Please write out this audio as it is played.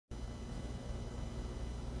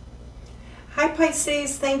Hi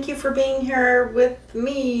Pisces, thank you for being here with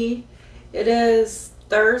me. It is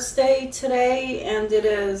Thursday today and it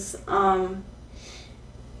is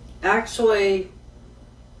actually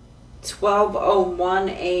 12:01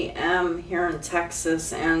 a.m. here in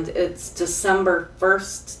Texas, and it's December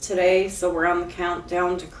 1st today, so we're on the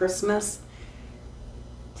countdown to Christmas.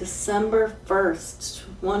 December 1st,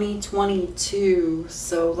 2022.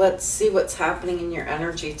 So let's see what's happening in your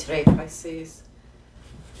energy today, Pisces.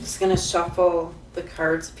 I'm just going to shuffle the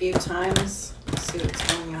cards a few times, see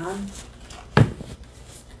what's going on.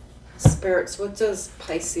 Spirits, what does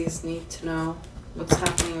Pisces need to know? What's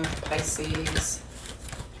happening with Pisces?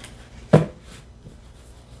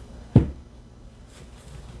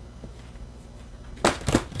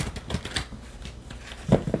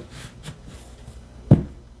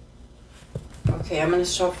 Okay, I'm going to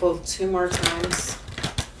shuffle 2 more times.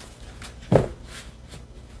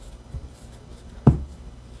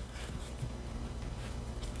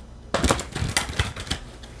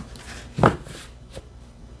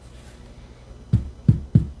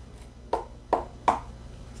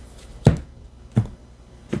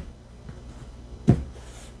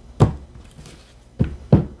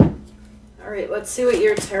 All right, let's see what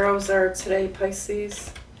your tarots are today,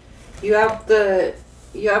 Pisces. You have the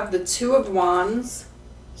 2 of Wands.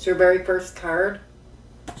 It's your very first card.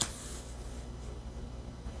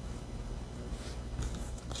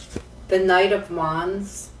 The Knight of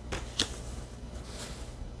Wands.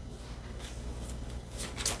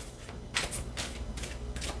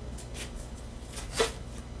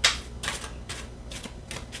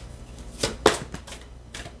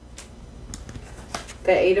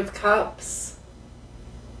 The 8 of Cups.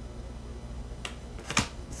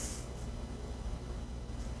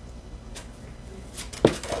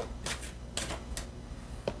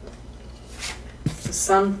 The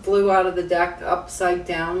Sun flew out of the deck upside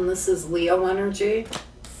down. This is Leo energy.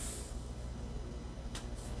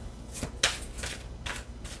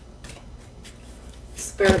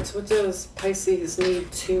 Spirits, what does Pisces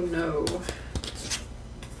need to know?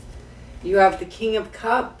 You have the King of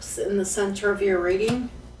Cups in the center of your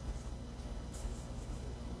reading.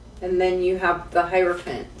 And then you have the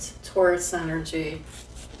Hierophant, Taurus energy.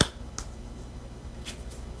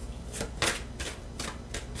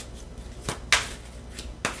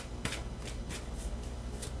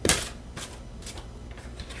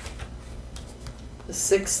 The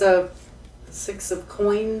six of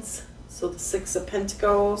coins, so the 6 of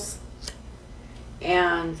Pentacles,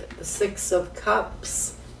 and the 6 of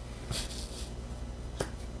Cups.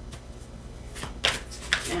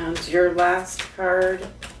 And your last card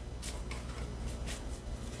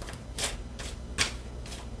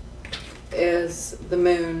is the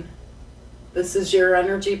Moon. This is your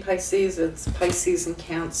energy, Pisces. It's Pisces and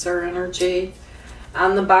Cancer energy.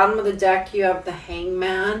 On the bottom of the deck, you have the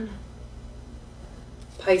Hangman,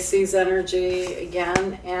 Pisces energy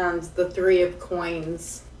again, and the 3 of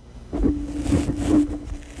Coins.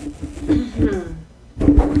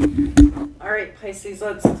 All right, Pisces,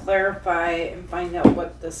 let's clarify and find out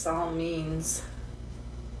what this all means.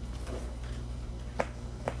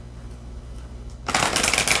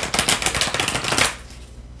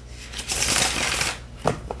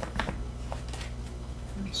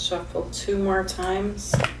 Shuffle 2 more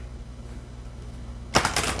times.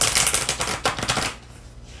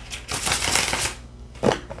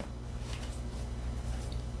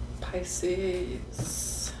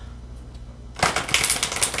 Pisces.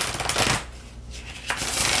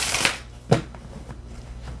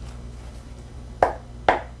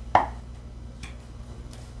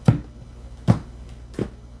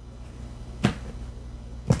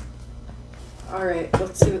 All right,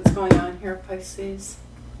 let's see what's going on here, Pisces.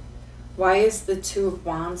 Why is the 2 of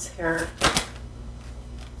Wands here?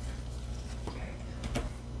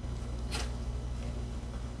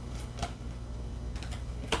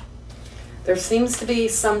 There seems to be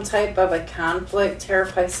some type of a conflict here,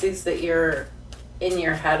 Pisces, that you're in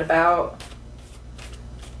your head about.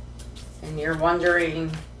 And you're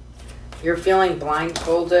wondering, you're feeling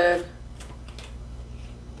blindfolded.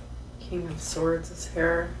 King of Swords is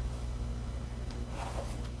here.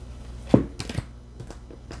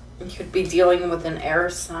 You could be dealing with an air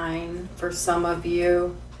sign for some of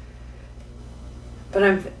you.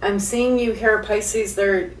 But I'm seeing you here, Pisces.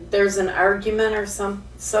 There's an argument or some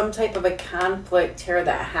type of a conflict here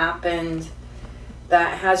that happened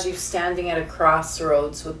that has you standing at a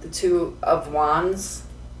crossroads with the 2 of Wands,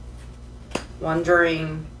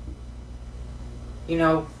 wondering, you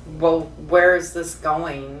know, well, where is this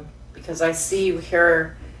going? Because I see you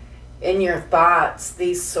here in your thoughts.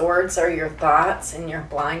 These swords are your thoughts, and you're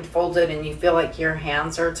blindfolded and you feel like your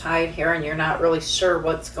hands are tied here and you're not really sure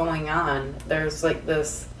what's going on. There's like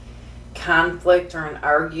this conflict or an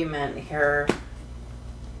argument here.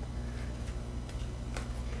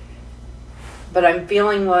 But I'm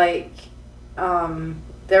feeling like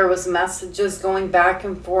there was messages going back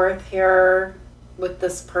and forth here with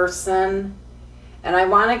this person. And I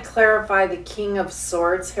want to clarify the King of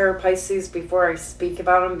Swords here, Pisces, before I speak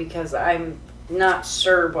about him, because I'm not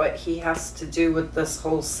sure what he has to do with this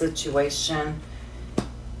whole situation.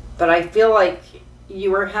 But I feel like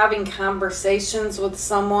you were having conversations with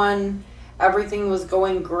someone, everything was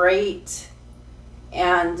going great,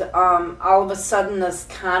 and all of a sudden this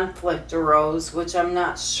conflict arose, which I'm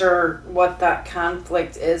not sure what that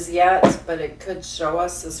conflict is yet, but it could show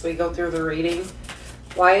us as we go through the reading.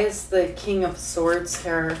 Why is the King of Swords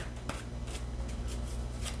here?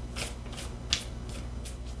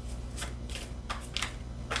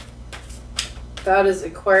 That is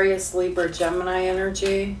Aquarius, Libra, Gemini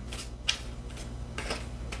energy.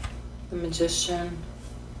 The Magician.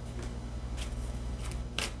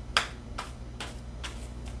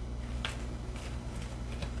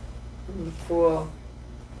 And the Fool.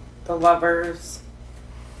 The Lovers.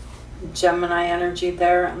 Gemini energy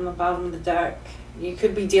there on the bottom of the deck. You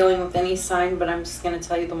could be dealing with any sign, but I'm just going to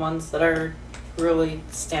tell you the ones that are really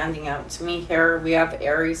standing out to me here. We have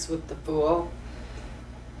Aries with the Fool.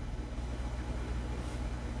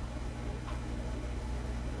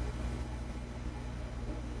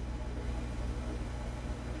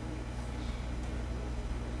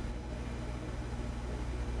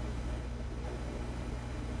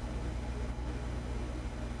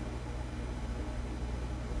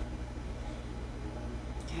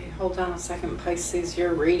 Hold on a second, Pisces.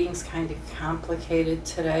 Your reading's kind of complicated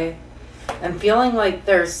today. I'm feeling like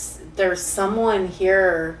there's someone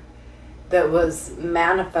here that was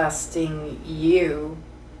manifesting you.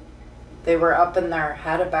 They were up in their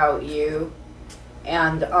head about you,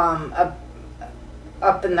 and up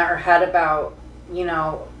in their head about, you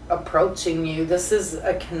know, approaching you. This is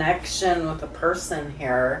a connection with a person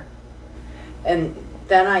here. And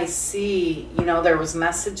then I see, you know, there was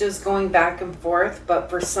messages going back and forth, but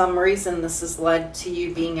for some reason this has led to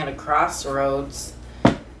you being at a crossroads.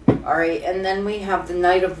 All right, and then we have the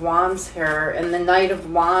Knight of Wands here, and the Knight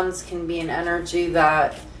of Wands can be an energy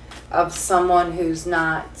that of someone who's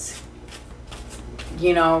not,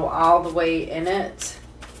 you know, all the way in it.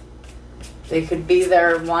 They could be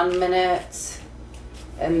there 1 minute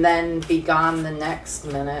and then be gone the next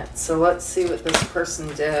minute. So let's see what this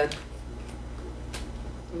person did.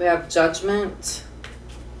 We have Judgment.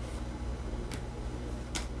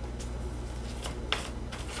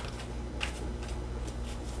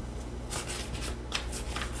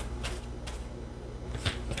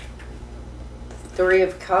 Three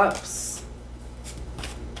of Cups.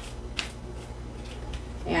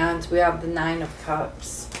 And we have the Nine of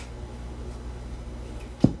Cups.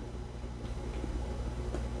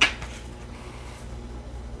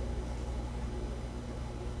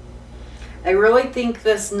 I really think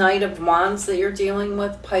this Knight of Wands that you're dealing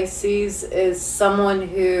with, Pisces, is someone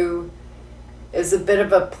who is a bit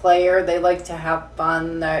of a player. They like to have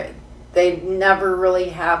fun. They never really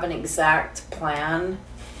have an exact plan.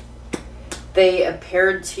 They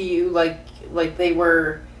appeared to you like they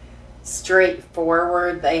were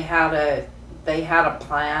straightforward. They had a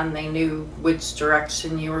plan. They knew which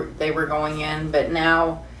direction they were going in. But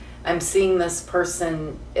now I'm seeing this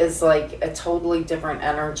person is like a totally different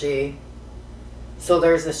energy. So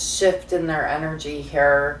there's a shift in their energy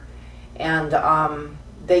here, and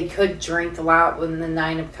they could drink a lot when the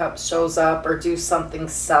Nine of Cups shows up, or do something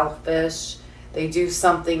selfish. They do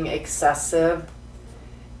something excessive.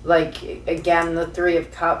 Like, again, the Three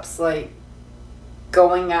of Cups, like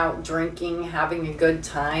going out drinking, having a good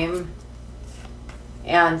time.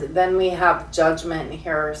 And then we have Judgment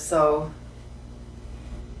here, so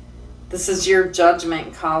this is your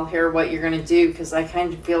judgment call here, what you're going to do, because I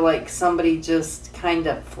kind of feel like somebody just kind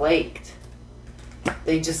of flaked.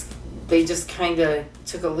 They just kind of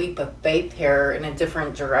took a leap of faith here in a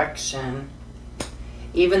different direction.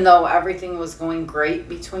 Even though everything was going great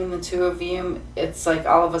between the two of you, it's like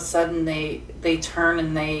all of a sudden they turn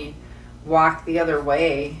and they walk the other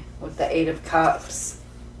way with the Eight of Cups.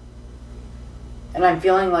 And I'm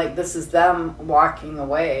feeling like this is them walking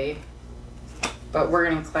away. But we're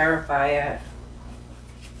going to clarify it.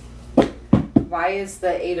 Why is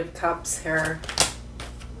the Eight of Cups here?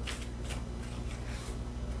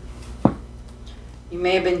 You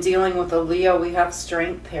may have been dealing with a Leo. We have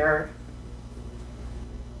Strength here.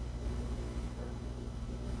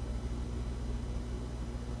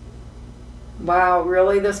 Wow,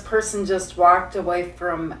 really? This person just walked away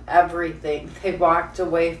from everything. They walked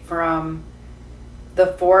away from the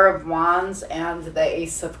Four of Wands and the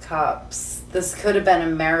Ace of Cups. This could have been a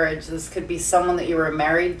marriage. This could be someone that you were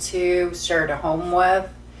married to, shared a home with.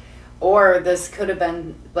 Or this could have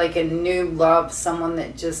been like a new love, someone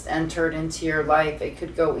that just entered into your life. It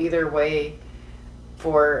could go either way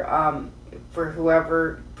for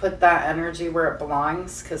whoever put that energy where it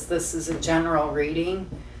belongs, because this is a general reading.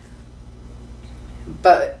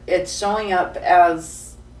 But it's showing up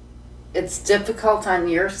as it's difficult on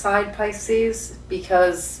your side, Pisces,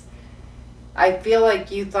 because I feel like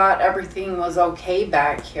you thought everything was okay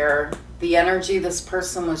back here. The energy this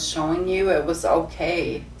person was showing you, it was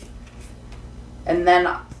okay. And then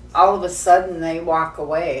all of a sudden they walk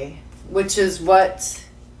away, which is what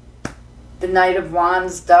the Knight of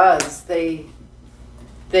Wands does. They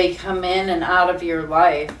come in and out of your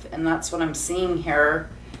life, and that's what I'm seeing here.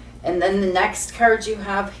 And then the next card you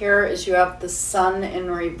have here is you have the Sun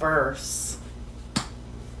in reverse.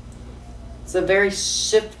 It's a very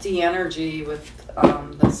shifty energy with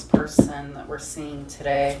this person that we're seeing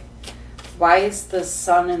today. Why is the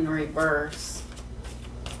Sun in reverse?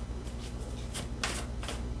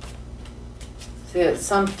 See, it's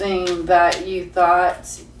something that you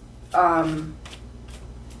thought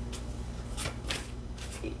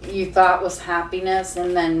was happiness,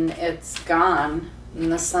 and then it's gone, and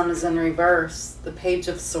the Sun is in reverse. The Page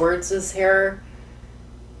of Swords is here.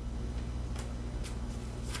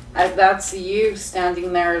 That's you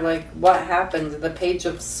standing there like, what happened? The Page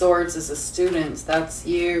of Swords is a student. That's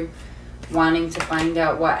you wanting to find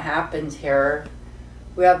out what happened here.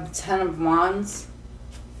 We have the Ten of Wands.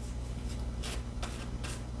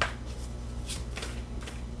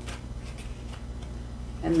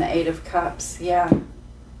 And the Eight of Cups, yeah.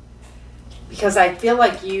 Because I feel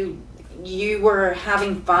like you were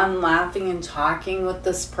having fun, laughing and talking with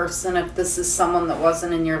this person. If this is someone that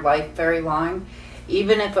wasn't in your life very long,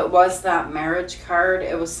 even if it was that marriage card,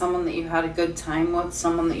 it was someone that you had a good time with,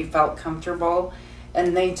 someone that you felt comfortable,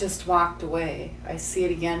 and they just walked away. I see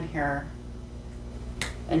it again here.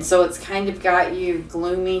 And so it's kind of got you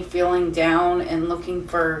gloomy, feeling down and looking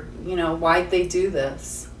for, you know, why'd they do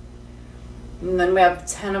this? And then we have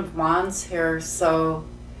the Ten of Wands here, so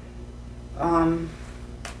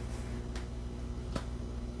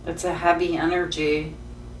it's a heavy energy.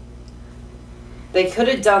 They could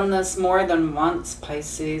have done this more than once,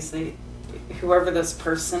 Pisces. Whoever this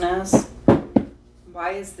person is.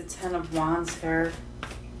 Why is the Ten of Wands here?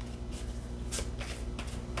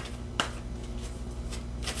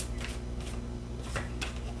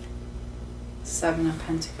 Seven of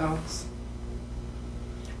Pentacles.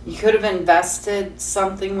 You could have invested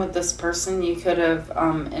something with this person. You could have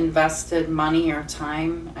invested money or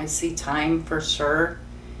time. I see time for sure.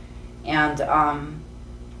 And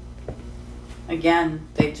again,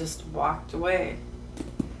 they just walked away.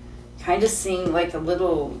 Kind of seeing like a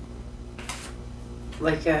little,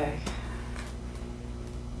 like a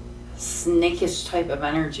snakish type of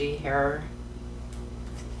energy here.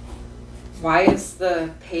 Why is the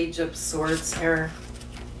Page of Swords here?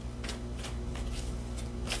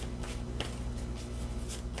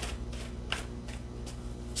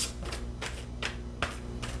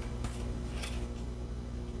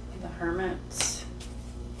 Hermit.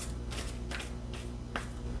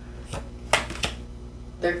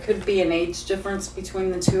 There could be an age difference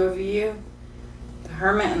between the two of you. The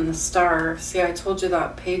Hermit and the Star. See, I told you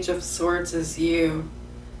that Page of Swords is you.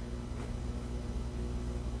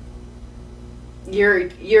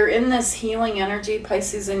 You're in this healing energy,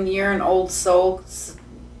 Pisces, and you're an old soul.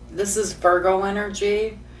 This is Virgo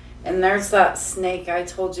energy. And there's that snake. I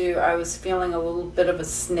told you I was feeling a little bit of a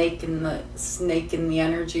snake in the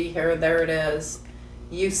energy here. There it is.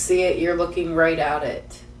 You see it, you're looking right at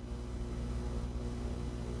it.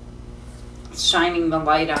 Shining the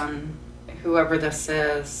light on whoever this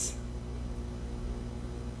is.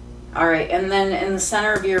 Alright, and then in the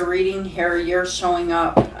center of your reading here, you're showing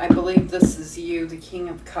up. I believe this is you, the King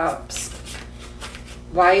of Cups.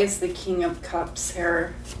 Why is the King of Cups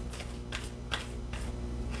here?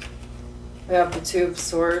 We have the Two of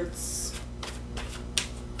Swords,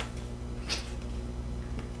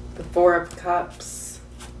 the Four of Cups,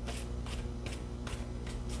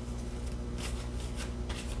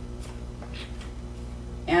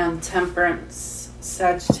 and Temperance,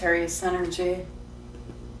 Sagittarius energy.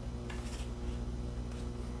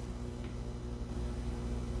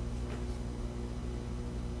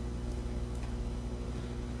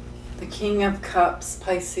 The King of Cups,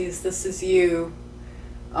 Pisces, this is you.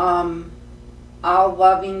 All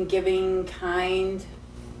loving, giving, kind,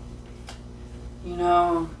 you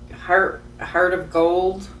know, heart of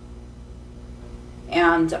gold.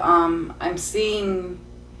 And I'm seeing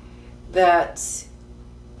that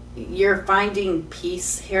you're finding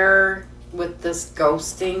peace here with this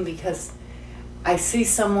ghosting, because I see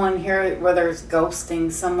someone here where there's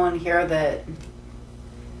ghosting, someone here that,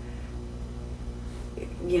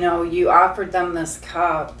 you know, you offered them this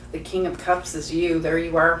cup. The King of Cups is you. There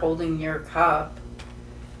you are holding your cup.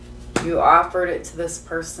 You offered it to this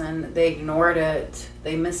person. They ignored it.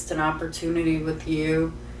 They missed an opportunity with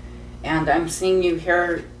you. And I'm seeing you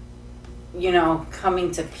here, you know,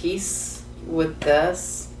 coming to peace with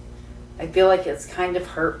this. I feel like it's kind of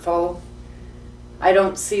hurtful. I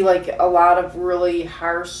don't see like a lot of really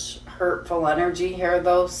harsh, hurtful energy here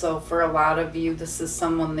though. So for a lot of you, this is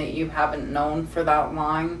someone that you haven't known for that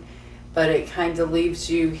long. But it kind of leaves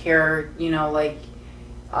you here, you know, like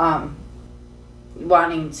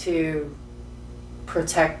wanting to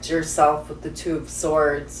protect yourself with the Two of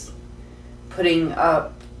Swords. Putting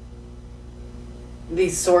up,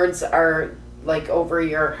 these swords are like over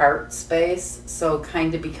your heart space, so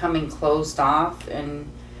kind of becoming closed off and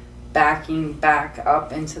backing back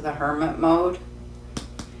up into the hermit mode.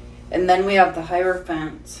 And then we have the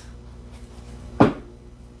Hierophant.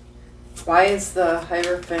 Why is the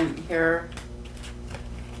Hierophant here?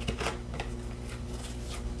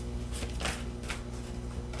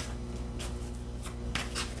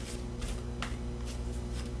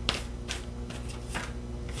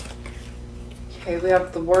 Okay, we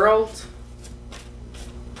have the World,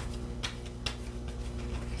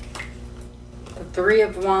 the Three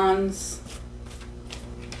of Wands,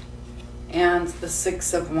 and the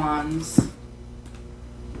Six of Wands.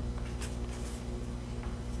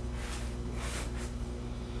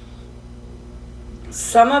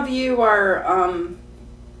 Some of you are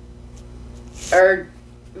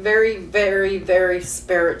very, very, very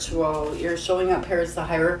spiritual. You're showing up here as the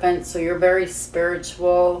Hierophant, so you're very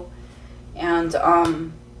spiritual. And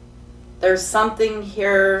there's something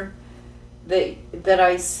here that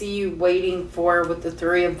I see you waiting for with the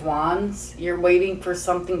Three of Wands. You're waiting for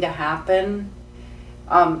something to happen.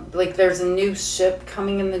 Like there's a new ship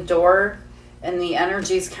coming in the door, and the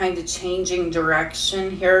energy is kind of changing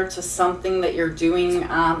direction here to something that you're doing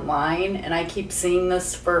online. And I keep seeing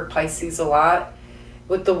this for Pisces a lot.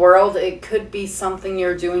 With the World, it could be something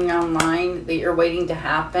you're doing online that you're waiting to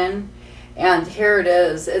happen. And here it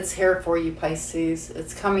is. It's here for you, Pisces.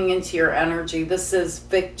 It's coming into your energy. This is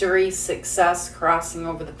victory, success, crossing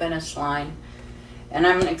over the finish line. And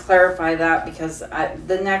I'm going to clarify that because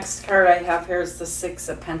the next card I have here is the Six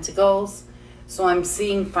of Pentacles. So I'm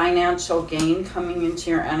seeing financial gain coming into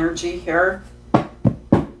your energy here.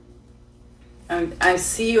 I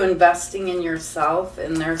see you investing in yourself,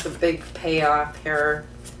 and there's a big payoff here.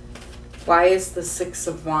 Why is the Six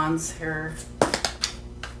of Wands here?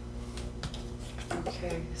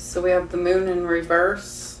 Okay, so we have the Moon in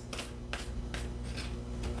reverse,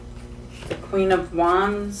 the Queen of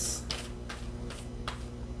Wands,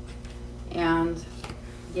 and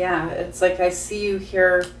yeah, it's like I see you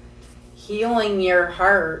here healing your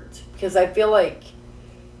heart, because I feel like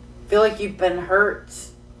you've been hurt,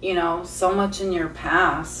 you know, so much in your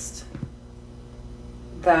past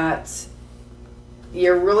that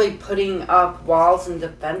you're really putting up walls and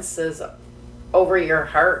defenses over your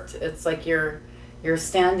heart. It's like you're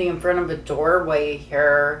standing in front of a doorway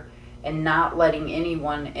here and not letting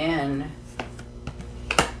anyone in.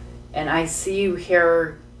 And I see you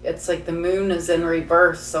here, it's like the Moon is in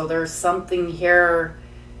reverse, so there's something here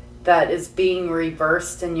that is being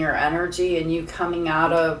reversed in your energy, and you coming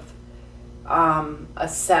out of a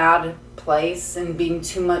sad place and being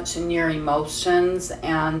too much in your emotions,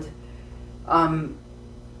 and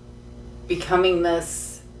becoming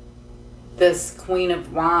this Queen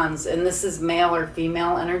of Wands. And this is male or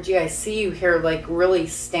female energy. I see you here like really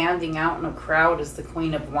standing out in a crowd as the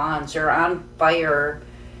Queen of Wands. You're on fire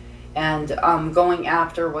and going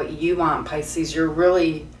after what you want, Pisces. You're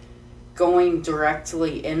really going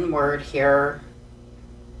directly inward here.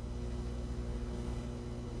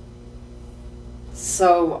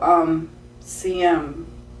 So CM,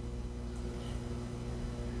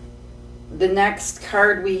 the next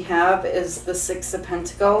card we have is the Six of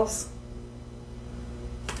Pentacles.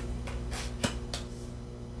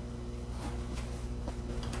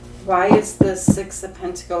 Why is the Six of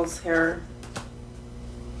Pentacles here?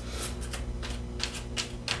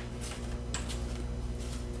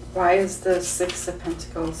 Why is the Six of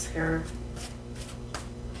Pentacles here?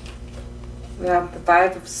 We have the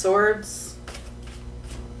Five of Swords,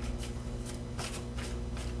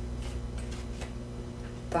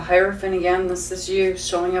 the Hierophant again. This is you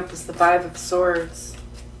showing up as the Five of Swords.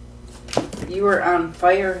 You are on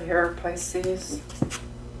fire here, Pisces.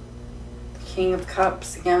 King of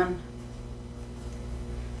Cups again.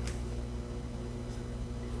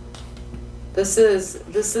 This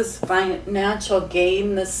is financial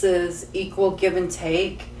gain. This is equal give and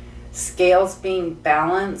take. Scales being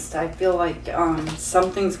balanced. I feel like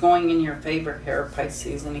something's going in your favor here,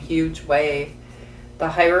 Pisces, in a huge way. The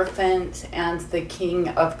Hierophant and the King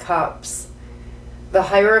of Cups. The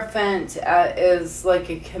Hierophant is like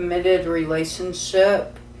a committed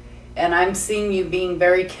relationship. And I'm seeing you being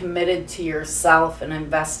very committed to yourself and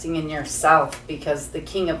investing in yourself, because the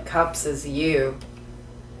King of Cups is you.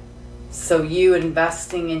 So you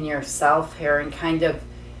investing in yourself here and kind of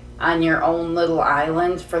on your own little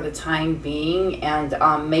island for the time being,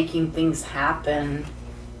 and making things happen.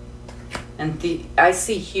 And I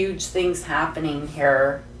see huge things happening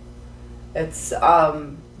here. It's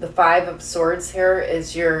the Five of Swords here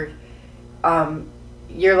is you're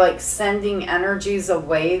like sending energies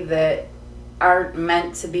away that aren't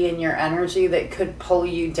meant to be in your energy, that could pull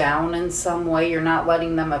you down in some way. You're not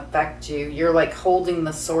letting them affect you. You're like holding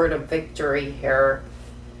the sword of victory here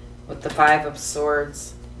with the Five of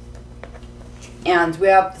Swords. And we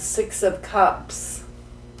have the Six of Cups.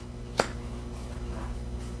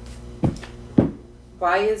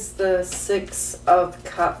 Why is the Six of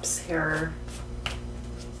Cups here?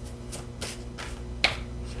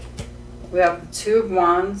 We have the Two of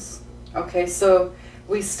Wands. Okay, so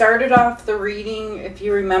we started off the reading, if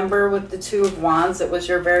you remember, with the Two of Wands. It was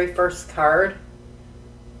your very first card.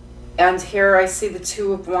 And here I see the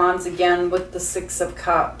Two of Wands again with the Six of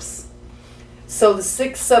Cups. So the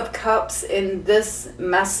Six of Cups in this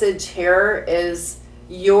message here is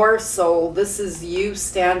your soul. This is you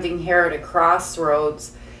standing here at a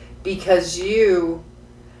crossroads, because you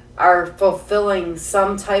are fulfilling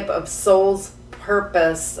some type of soul's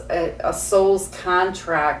purpose, a soul's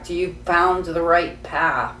contract. You found the right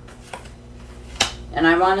path. And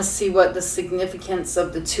I want to see what the significance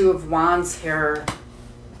of the Two of Wands here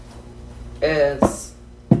is.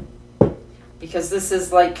 Because this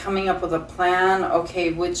is like coming up with a plan.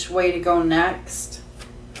 Okay, which way to go next?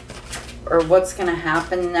 Or what's going to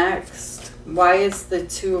happen next? Why is the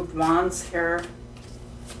Two of Wands here?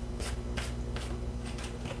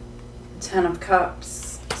 Ten of Cups.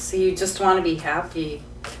 So you just want to be happy.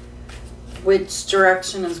 Which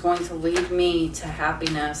direction is going to lead me to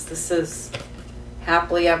happiness? This is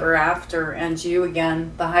happily ever after. And you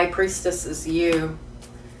again, the High Priestess is you.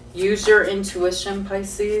 Use your intuition,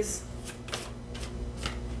 Pisces.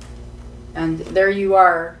 And there you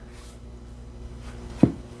are.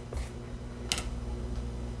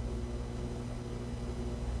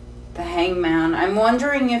 The Hangman. I'm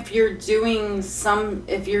wondering if you're doing something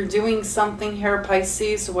here,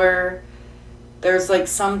 Pisces, where there's like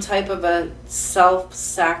some type of a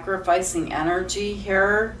self-sacrificing energy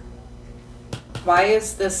here. Why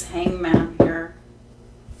is this Hangman here?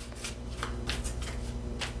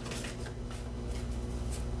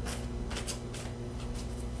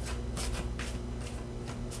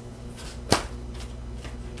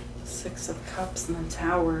 Six of Cups in the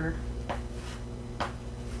Tower.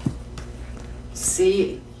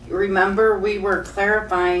 See, remember we were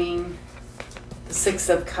clarifying the Six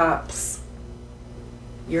of Cups.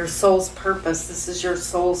 Your soul's purpose. This is your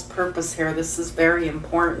soul's purpose here. This is very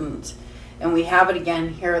important. And we have it again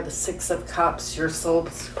here, the Six of Cups, your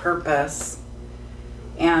soul's purpose.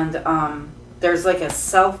 And there's like a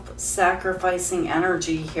self-sacrificing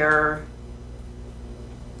energy here.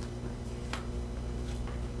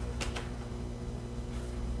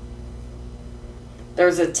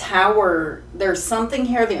 There's a tower. There's something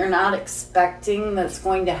here that you're not expecting that's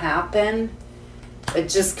going to happen. It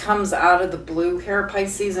just comes out of the blue here,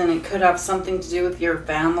 Pisces, and it could have something to do with your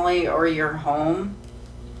family or your home.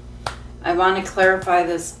 I want to clarify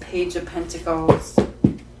this Page of Pentacles.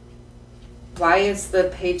 Why is the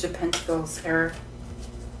Page of Pentacles here?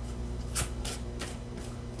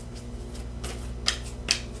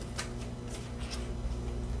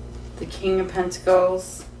 The King of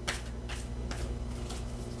Pentacles.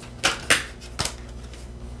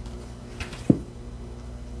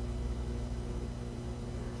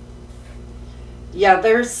 Yeah,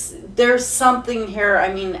 there's something here,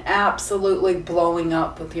 I mean, absolutely blowing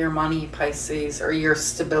up with your money, Pisces, or your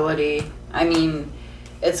stability. I mean,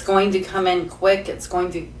 it's going to come in quick. It's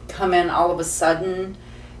going to come in all of a sudden.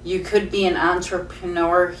 You could be an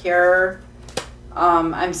entrepreneur here.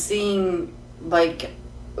 I'm seeing, like,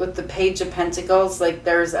 with the Page of Pentacles, like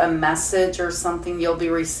there's a message or something you'll be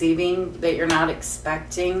receiving that you're not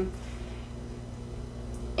expecting.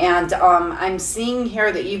 And I'm seeing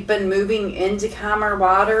here that you've been moving into calmer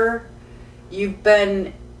water. You've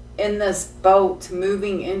been in this boat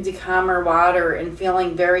moving into calmer water and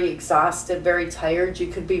feeling very exhausted, very tired. You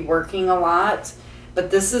could be working a lot,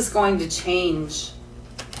 but this is going to change.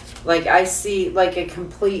 Like, I see like a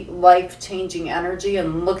complete life-changing energy,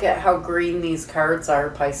 and look at how green these cards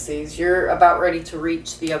are, Pisces. You're about ready to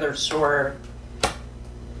reach the other shore.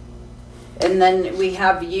 And then we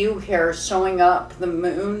have you here showing up. The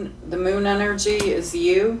moon energy is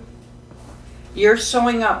you. You're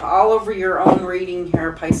showing up all over your own reading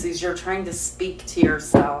here, Pisces. You're trying to speak to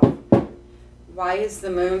yourself. Why is the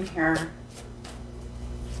moon here?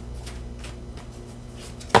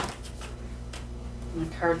 The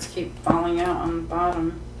cards keep falling out on the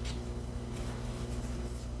bottom.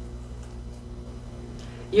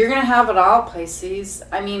 You're going to have it all, Pisces.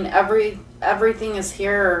 I mean, everything is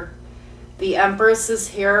here. The Empress is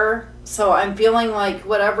here. So I'm feeling like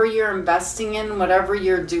whatever you're investing in, whatever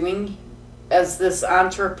you're doing as this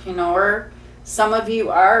entrepreneur, some of you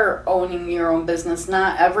are owning your own business.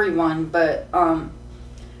 Not everyone, but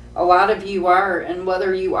a lot of you are. And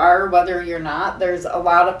whether you are, whether you're not, there's a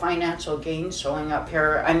lot of financial gain showing up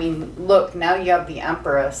here. I mean, look, now you have the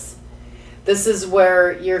Empress. This is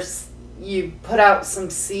where you put out some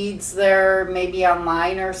seeds there, maybe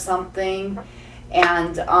online or something,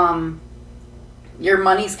 and your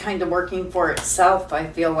money's kind of working for itself, I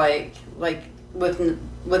feel like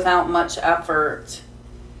without much effort.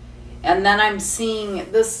 And then I'm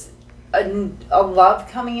seeing this, a love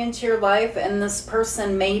coming into your life, and this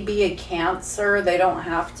person may be a Cancer. They don't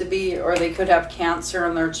have to be, or they could have Cancer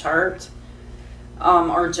in their chart,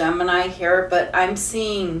 or Gemini here, but I'm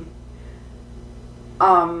seeing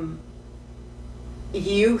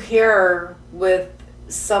you here with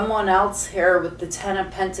someone else here with the Ten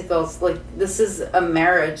of Pentacles. Like, this is a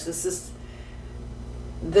marriage. This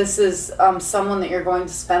is someone that you're going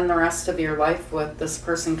to spend the rest of your life with, this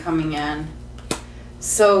person coming in.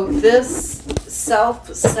 So this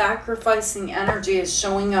self-sacrificing energy is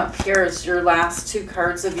showing up here as your last two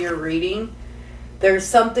cards of your reading. There's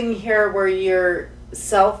something here where you're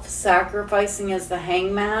self-sacrificing as the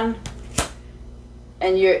Hangman,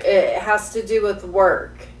 and it has to do with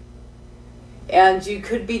work. And you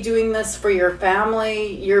could be doing this for your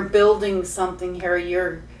family. You're building something here.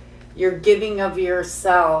 You're giving of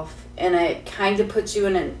yourself, and it kind of puts you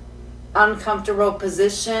in an uncomfortable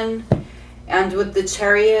position. And with the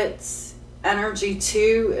Chariot's energy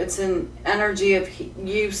too, it's an energy of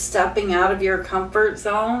you stepping out of your comfort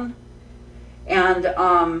zone and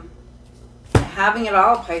having it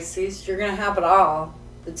all, Pisces. You're going to have it all.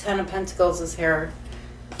 The Ten of Pentacles is here.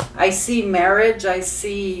 I see marriage. I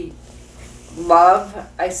see love.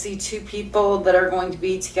 I see two people that are going to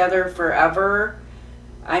be together forever.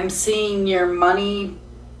 I'm seeing your money,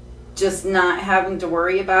 just not having to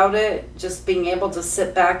worry about it, just being able to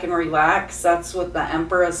sit back and relax. That's what the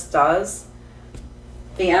Empress does.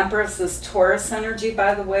 The Empress is Taurus energy,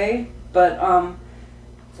 by the way. But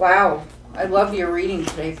wow, I love your reading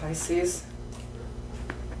today, Pisces.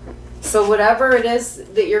 So whatever it is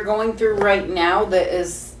that you're going through right now that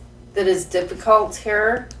is difficult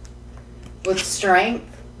here with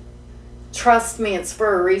strength, trust me, it's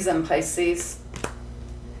for a reason, Pisces.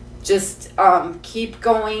 Just keep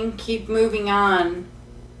going, keep moving on.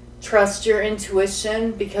 Trust your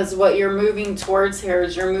intuition, because what you're moving towards here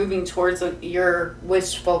is you're moving towards your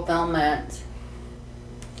wish fulfillment.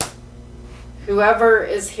 Whoever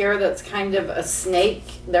is here that's kind of a snake,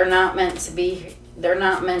 they're not meant to be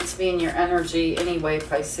in your energy anyway,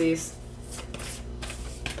 Pisces.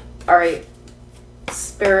 All right.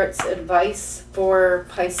 Spirit's advice for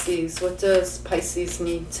Pisces. What does Pisces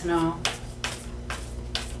need to know?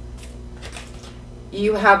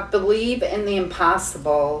 You have believe in the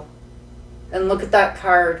impossible. And look at that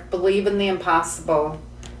card. Believe in the impossible.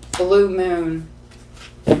 Blue moon.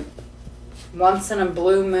 Once in a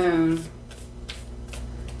blue moon.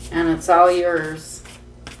 And it's all yours.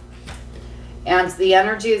 And the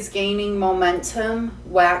energy is gaining momentum.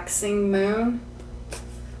 Waxing moon.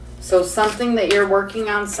 So something that you're working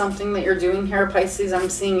on, something that you're doing here, Pisces, I'm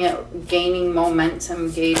seeing it gaining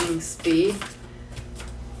momentum, gaining speed.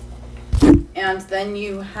 And then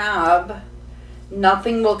you have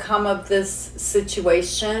nothing will come of this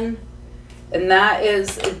situation. And that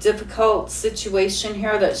is a difficult situation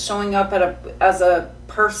here that's showing up as a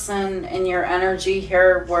person in your energy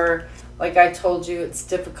here where, like I told you, it's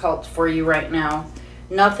difficult for you right now.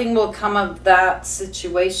 Nothing will come of that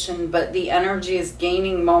situation, but the energy is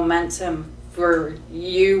gaining momentum for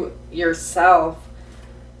you yourself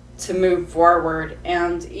to move forward.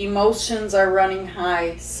 And emotions are running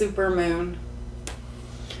high. Super moon.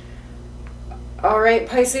 All right,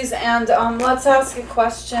 Pisces, and let's ask a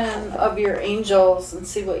question of your angels and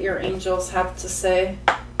see what your angels have to say.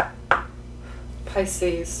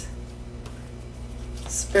 Pisces.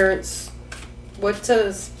 Spirits, what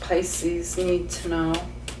does Pisces need to know?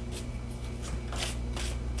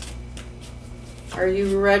 Are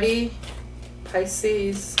you ready,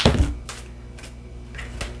 Pisces?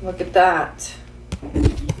 Look at that.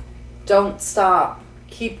 Don't stop.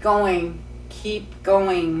 Keep going. Keep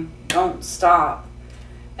going. Don't stop.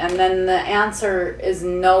 And then the answer is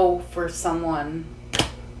no for someone.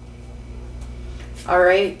 All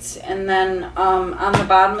right. And then on the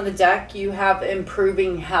bottom of the deck, you have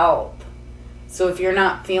improving health. So if you're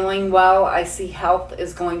not feeling well, I see health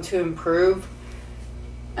is going to improve.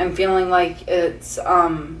 I'm feeling like it's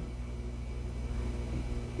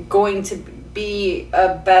going to be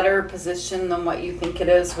a better position than what you think it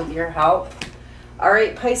is with your health. All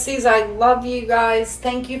right, Pisces, I love you guys.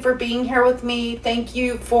 Thank you for being here with me. Thank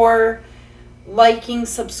you for liking,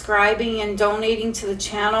 subscribing, and donating to the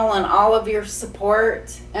channel, and all of your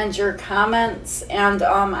support and your comments. And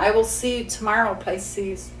I will see you tomorrow,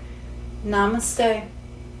 Pisces. Namaste.